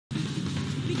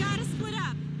it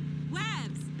up.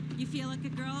 Webs, you feel like a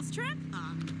girl's trip?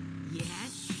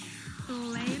 Yes.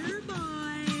 Later,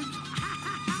 boys.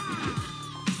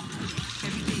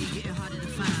 Every day getting harder to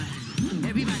find.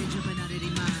 Everybody jumping out of their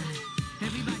mind.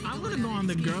 Everybody. I want to go on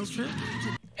the girls trip.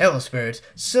 Hello spirits,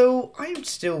 so I'm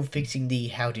still fixing the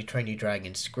How to Train Your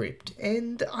Dragon script,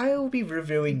 and I'll be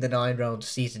reviewing the 9 Rounds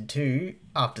Season 2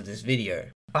 after this video.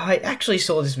 I actually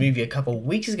saw this movie a couple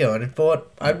weeks ago and I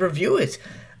thought I'd review it.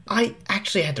 I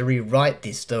actually had to rewrite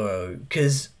this though,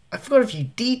 because I forgot a few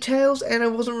details and I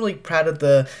wasn't really proud of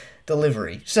the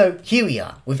delivery. So here we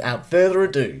are, without further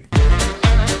ado.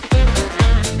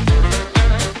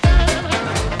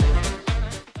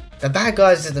 The Bad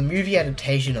Guys is the movie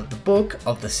adaptation of the book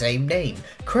of the same name,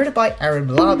 created by Aaron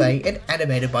Malabe and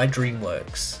animated by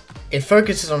Dreamworks. It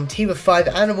focuses on a team of 5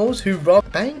 animals who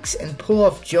rob banks and pull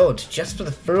off jobs just for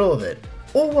the thrill of it,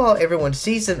 all while everyone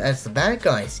sees them as the bad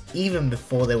guys, even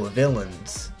before they were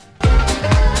villains.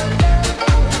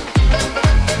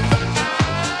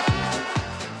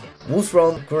 Wolf's role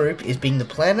in the group is being the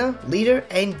planner, leader,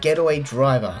 and getaway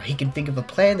driver. He can think of a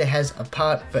plan that has a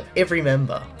part for every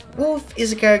member. Wolf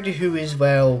is a character who is,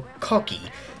 well, cocky.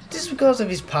 This is because of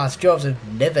his past jobs have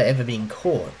never ever been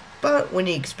caught. But when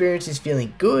he experiences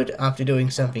feeling good after doing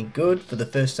something good for the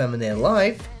first time in their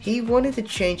life, he wanted to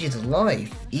change his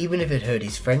life, even if it hurt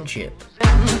his friendship.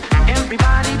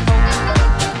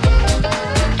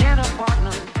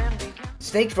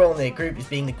 Snake's role in their group is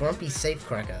being the grumpy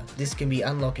safecracker. This can be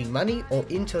unlocking money or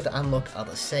intel to unlock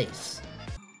other safes.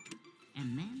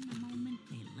 And then the moment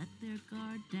they let their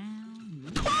guard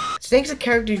down. Snake's a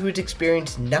character who has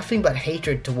experienced nothing but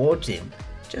hatred towards him,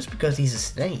 just because he's a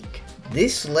snake.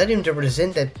 This led him to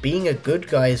resent that being a good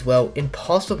guy is, well,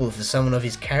 impossible for someone of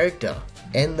his character.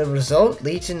 And the result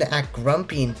leads him to act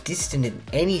grumpy and distant in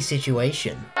any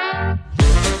situation.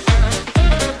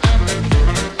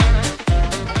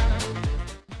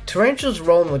 Tarantula's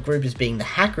role in the group is being the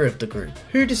hacker of the group,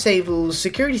 who disables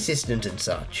security systems and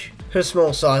such. Her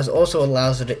small size also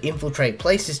allows her to infiltrate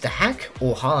places to hack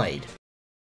or hide.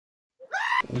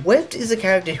 Webbed is a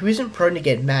character who isn't prone to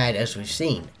get mad as we've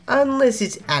seen, unless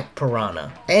it's at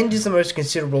Piranha, and is the most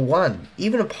considerable one,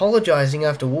 even apologising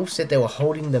after Wolf said they were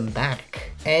holding them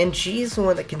back. And she is the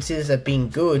one that considers that being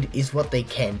good is what they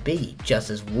can be, just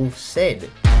as Wolf said.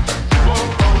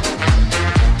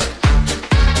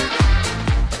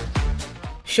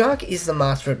 Shark is the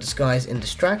master of disguise and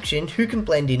distraction who can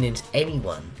blend in as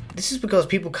anyone. This is because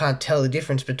people can't tell the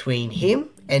difference between him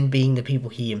and being the people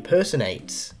he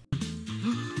impersonates.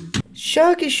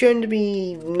 Shark is shown to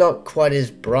be not quite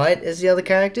as bright as the other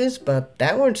characters, but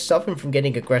that won't stop him from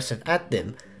getting aggressive at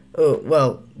them.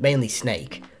 Well, mainly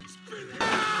Snake.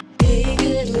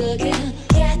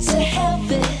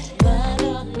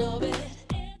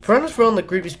 Piranha's role in the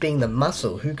group is being the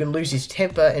muscle who can lose his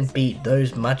temper and beat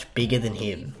those much bigger than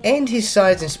him. And his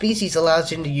size and species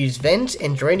allows him to use vents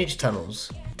and drainage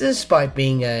tunnels. Despite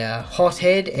being a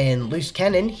hothead and loose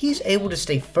cannon, he's able to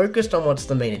stay focused on what's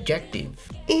the main objective,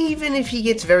 even if he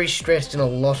gets very stressed in a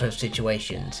lot of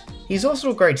situations. He's also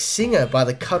a great singer by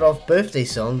the Cut Off birthday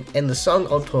song and the song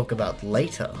I'll talk about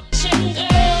later.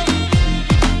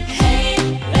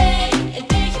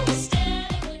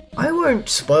 I won't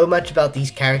spoil much about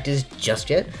these characters just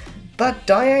yet, but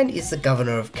Diane is the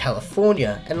governor of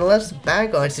California and allows the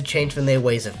bad guys to change from their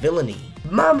ways of villainy.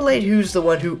 Marmalade, who's the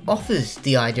one who offers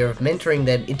the idea of mentoring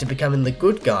them into becoming the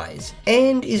good guys,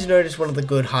 and is known as one of the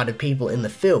good-hearted people in the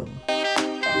film.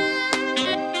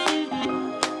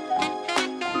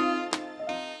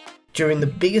 During the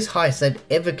biggest heist they'd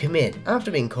ever commit,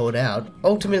 after being caught out,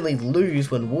 ultimately lose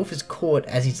when Wolf is caught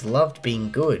as he's loved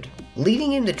being good,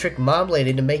 leading him to trick Marmalade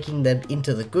into making them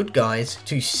into the good guys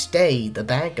to stay the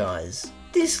bad guys.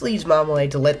 This leads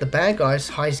Marmalade to let the bad guys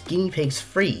heist guinea pigs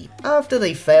free, after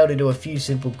they fail to do a few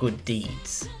simple good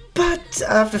deeds. But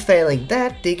after failing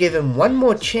that, they give him one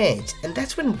more chance, and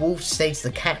that's when Wolf saves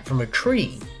the cat from a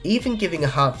tree, even giving a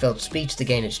heartfelt speech to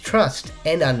gain its trust,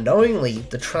 and unknowingly,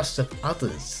 the trust of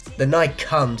others. The night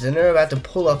comes and they're about to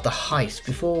pull off the heist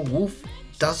before Wolf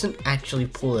doesn't actually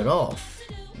pull it off.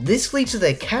 This leads to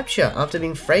their capture after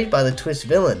being frayed by the twist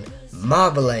villain,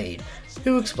 Marmalade,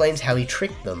 who explains how he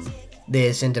tricked them.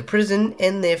 They're sent to prison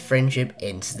and their friendship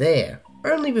ends there,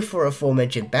 only before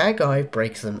aforementioned bad guy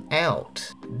breaks them out.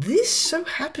 This so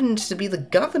happens to be the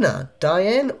governor,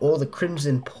 Diane, or the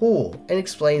Crimson Paw, and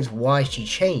explains why she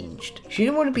changed. She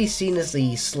didn't want to be seen as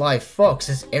the sly fox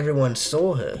as everyone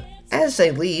saw her. As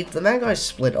they leave, the bad guys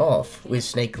split off, with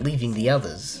Snake leaving the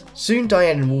others. Soon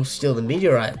Diane and Wolf steal the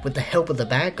meteorite with the help of the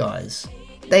bad guys.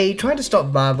 They try to stop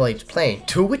Marmalade's plan,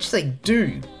 to which they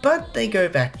do, but they go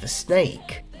back for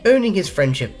Snake. earning his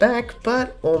friendship back,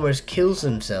 but almost kills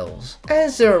themselves.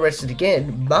 As they're arrested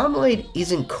again, Marmalade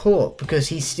isn't caught because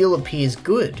he still appears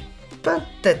good. But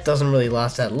that doesn't really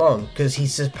last that long, because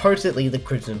he's supposedly the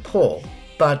Crimson Paw.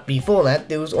 But before that,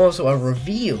 there was also a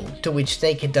reveal to which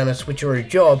Snake had done a switcheroo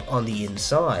job on the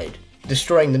inside,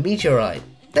 destroying the meteorite.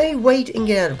 They wait and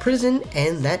get out of prison,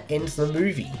 and that ends the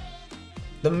movie.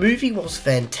 The movie was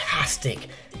fantastic.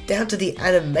 Down to the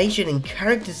animation and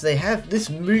characters they have, this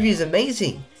movie is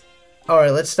amazing.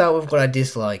 Alright, let's start with what I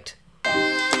disliked.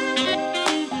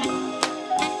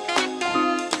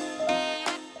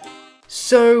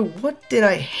 So, what did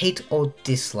I hate or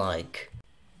dislike?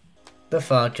 The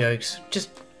fart jokes. Just,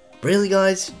 really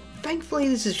guys? Thankfully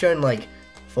this is shown like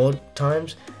 4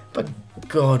 times, but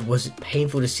god was it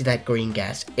painful to see that green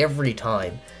gas every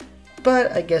time.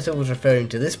 But I guess it was referring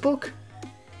to this book?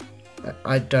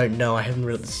 I don't know, I haven't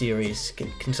read the series,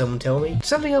 can someone tell me?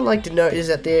 Something I'd like to note is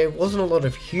that there wasn't a lot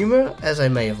of humour as I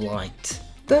may have liked.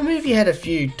 The movie had a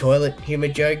few toilet humour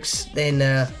jokes, then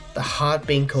the heart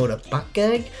being called a butt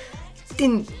gag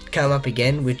didn't come up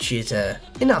again, which is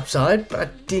an upside, but I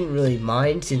didn't really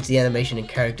mind since the animation and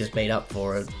characters made up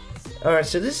for it. Alright,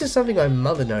 so this is something my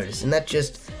mother noticed, and that's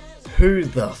just, who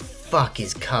the fuck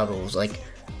is Cuddles? Like,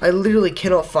 I literally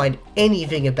cannot find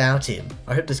anything about him.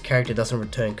 I hope this character doesn't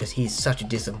return because he's such a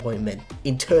disappointment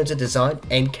in terms of design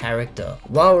and character.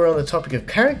 While we're on the topic of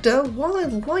character, while I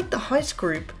like the heist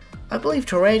group, I believe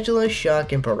Tarantula,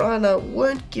 Shark and Piranha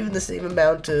weren't given the same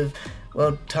amount of,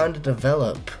 well, time to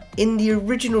develop. In the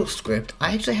original script,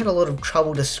 I actually had a lot of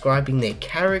trouble describing their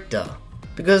character.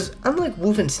 Because unlike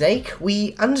Wolf and Snake,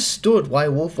 we understood why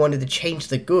Wolf wanted to change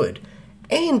the good.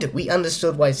 And we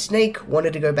understood why Snake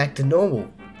wanted to go back to normal,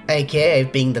 aka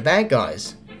being the bad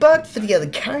guys. But for the other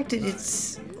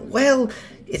characters,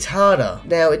 it's harder.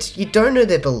 Now, you don't know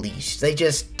their beliefs, they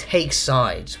just take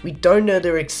sides. We don't know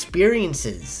their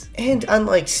experiences. And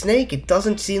unlike Snake, it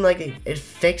doesn't seem like it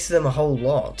affects them a whole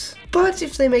lot. But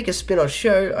if they make a spin-off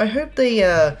show, I hope they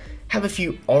have a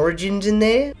few origins in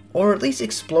there, or at least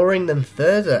exploring them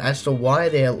further as to why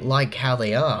they're like how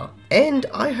they are. And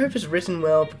I hope it's written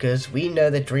well because we know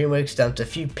that Dreamworks dumped a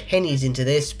few pennies into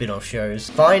their spin-off shows.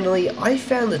 Finally, I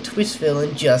found the twist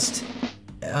villain just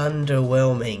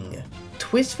underwhelming.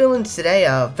 Twist villains today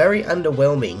are very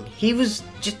underwhelming. He was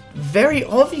just very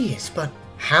obvious, but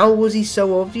how was he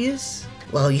so obvious?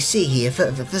 Well, you see here,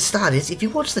 for starters, if you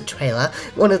watch the trailer,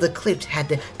 one of the clips had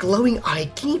the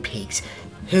glowing-eyed guinea pigs.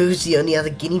 Who's the only other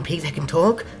guinea pig that can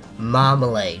talk?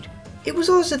 Marmalade. It was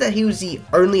also that he was the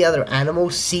only other animal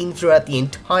seen throughout the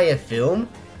entire film,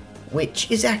 which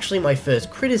is actually my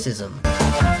first criticism.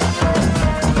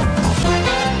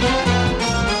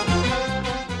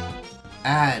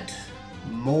 Add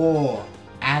more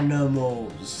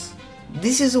animals.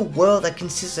 This is a world that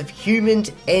consists of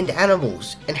humans and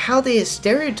animals, and how they are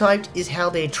stereotyped is how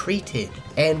they're treated.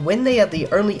 And when they are the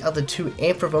only other 2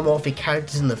 anthropomorphic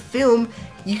characters in the film,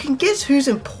 you can guess who's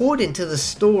important to the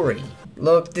story.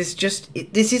 Look, this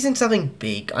isn't something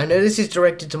big. I know this is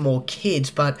directed to more kids,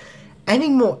 but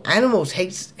adding more animals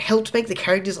helps make the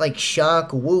characters like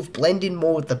Shark or Wolf blend in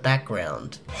more with the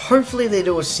background. Hopefully they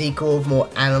do a sequel of more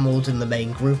animals in the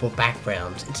main group or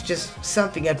background. It's just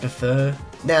something I'd prefer.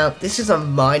 Now, this is a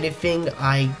minor thing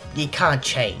you can't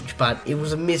change, but it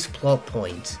was a missed plot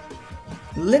point.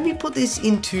 Let me put this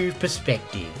into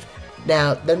perspective.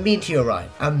 Now, the meteorite,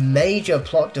 a major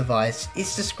plot device,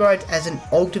 is described as an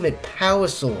ultimate power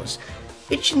source,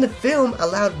 which in the film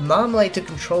allowed Marmalade to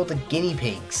control the guinea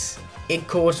pigs. It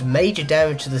caused major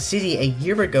damage to the city a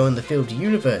year ago in the filmed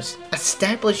universe,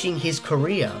 establishing his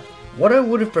career. What I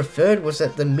would have preferred was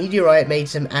that the meteorite made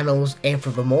some animals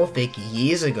anthropomorphic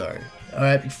years ago.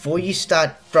 Alright, before you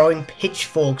start throwing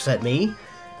pitchforks at me,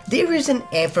 there is an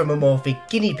anthropomorphic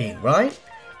guinea pig, right?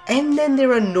 And then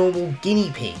there are normal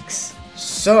guinea pigs.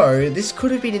 So, this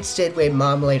could have been instead where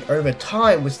Marmalade over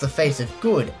time was the face of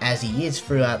good, as he is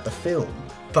throughout the film.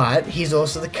 But he's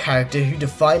also the character who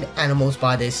defined animals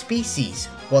by their species,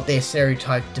 what they're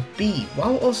stereotyped to be,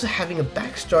 while also having a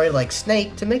backstory like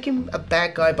Snake to make him a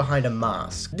bad guy behind a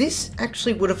mask. This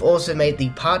actually would have also made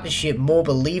the partnership more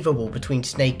believable between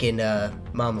Snake and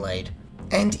Marmalade.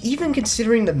 And even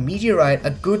considering the meteorite a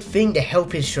good thing to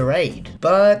help his charade.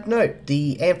 But no,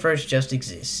 the Anthros just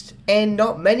exist. And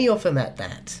not many of them at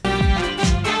that.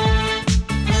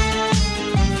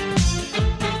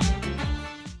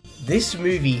 This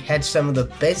movie had some of the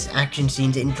best action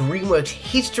scenes in Dreamworks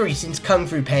history since Kung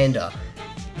Fu Panda.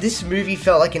 This movie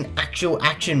felt like an actual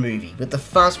action movie with the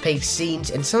fast-paced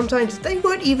scenes, and sometimes they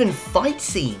weren't even fight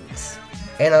scenes.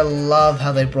 And I love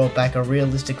how they brought back a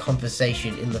realistic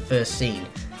conversation in the first scene.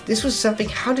 This was something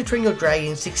How to Train Your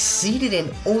Dragon succeeded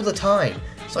in all the time,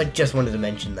 so I just wanted to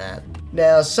mention that.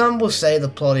 Now, some will say the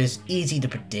plot is easy to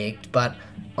predict, but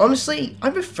honestly, I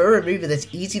prefer a movie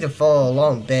that's easy to follow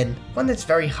along than one that's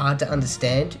very hard to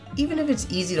understand. Even if it's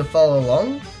easy to follow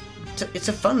along, it's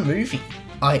a fun movie.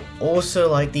 I also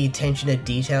like the attention to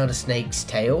detail to Snake's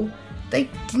tail. They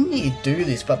didn't need to do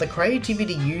this, but the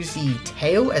creativity to use the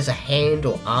tail as a hand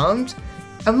or arms,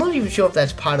 I'm not even sure if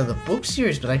that's part of the book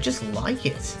series, but I just like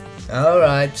it.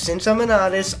 Alright, since I'm an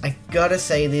artist, I gotta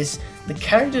say this, the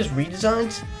characters'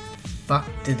 redesigns, fuck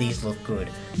did these look good.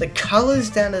 The colours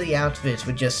down to the outfits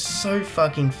were just so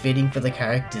fucking fitting for the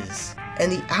characters.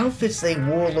 And the outfits they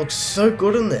wore looked so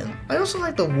good on them. I also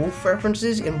like the wolf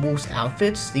references in Wolf's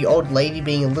outfits, the old lady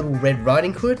being a little Red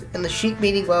Riding Hood, and the sheep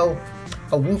meaning, well,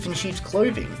 a wolf in sheep's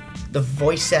clothing. The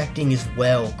voice acting as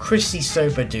well. Chrissy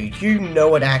Soper, dude, you know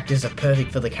what actors are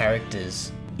perfect for the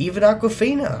characters. Even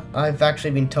Awkwafina. I've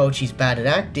actually been told she's bad at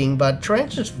acting, but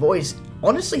Tarantula's voice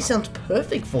honestly sounds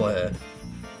perfect for her.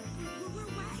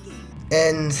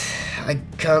 And I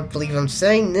can't believe I'm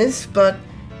saying this, but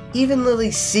even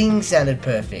Lily Singh sounded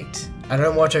perfect. I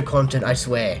don't watch her content, I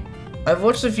swear. I've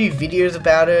watched a few videos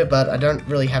about her, but I don't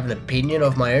really have an opinion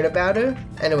of my own about her.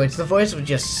 Anyways, the voice was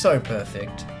just so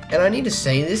perfect. And I need to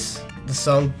say this, the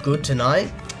song Good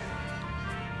Tonight,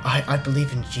 I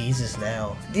believe in Jesus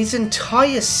now. This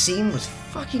entire scene was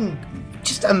fucking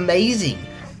just amazing.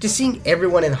 Just seeing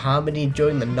everyone in harmony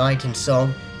enjoying the night and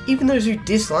song, even those who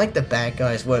disliked the bad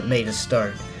guys weren't made of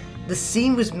stone. The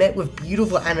scene was met with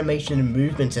beautiful animation and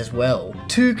movements as well.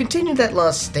 To continue that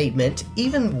last statement,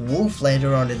 even Wolf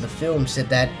later on in the film said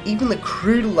that even the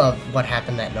crew loved what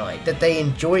happened that night, that they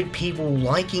enjoyed people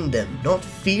liking them, not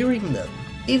fearing them.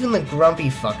 Even the grumpy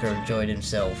fucker enjoyed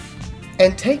himself.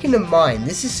 And taking in mind,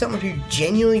 this is someone who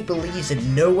genuinely believes that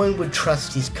no one would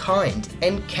trust his kind,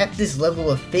 and kept this level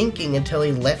of thinking until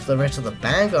he left the rest of the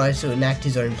bad guys to enact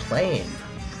his own plan.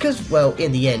 Because, well,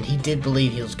 in the end, he did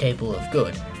believe he was capable of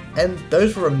good. And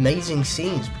those were amazing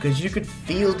scenes, because you could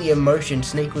feel the emotion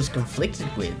Snake was conflicted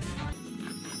with.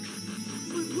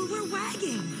 We're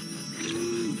wagging.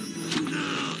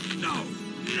 No!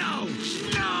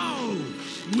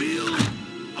 We'll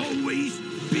always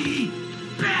be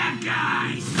bad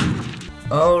guys!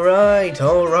 Alright,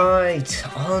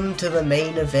 on to the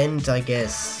main event, I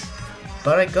guess.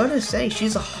 But I gotta say,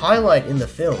 she's a highlight in the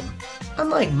film.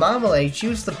 Unlike Marmalade, she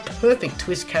was the perfect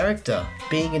twist character.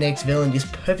 Being an ex-villain is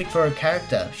perfect for her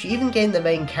character. She even gave the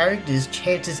main characters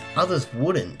chances others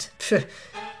wouldn't.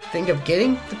 Think of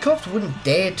getting? The cops wouldn't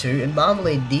dare to, and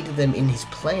Marmalade needed them in his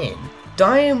plan.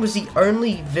 Diane was the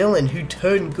only villain who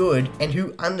turned good and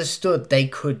who understood they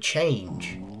could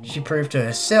change. She proved to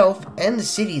herself and the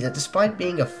city that despite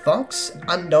being a fox,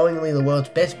 unknowingly the world's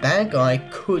best bad guy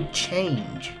could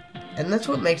change. And that's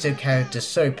what makes her character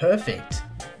so perfect.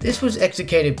 This was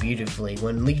executed beautifully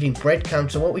when leaving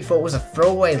breadcrumbs to what we thought was a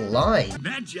throwaway line.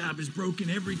 That job has broken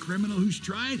every criminal who's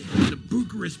tried it. The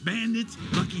Bucharest Bandits,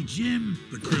 Lucky Jim,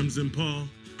 the Crimson Paw.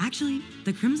 Actually,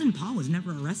 the Crimson Paw was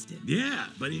never arrested. Yeah,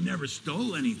 but he never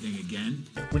stole anything again.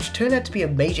 Which turned out to be a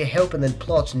major help in the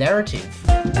plot's narrative.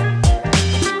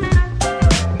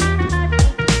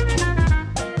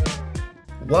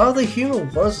 While the humor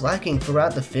was lacking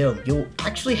throughout the film, you'll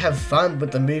actually have fun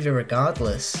with the movie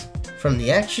regardless. From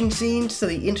the action scenes to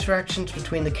the interactions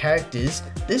between the characters,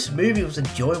 this movie was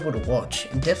enjoyable to watch,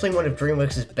 and definitely one of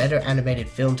Dreamworks' better animated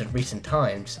films in recent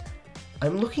times.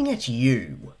 I'm looking at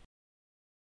you.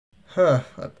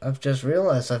 I've just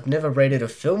realised I've never rated a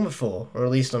film before, or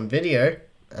at least on video.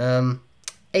 8 out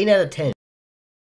of 10.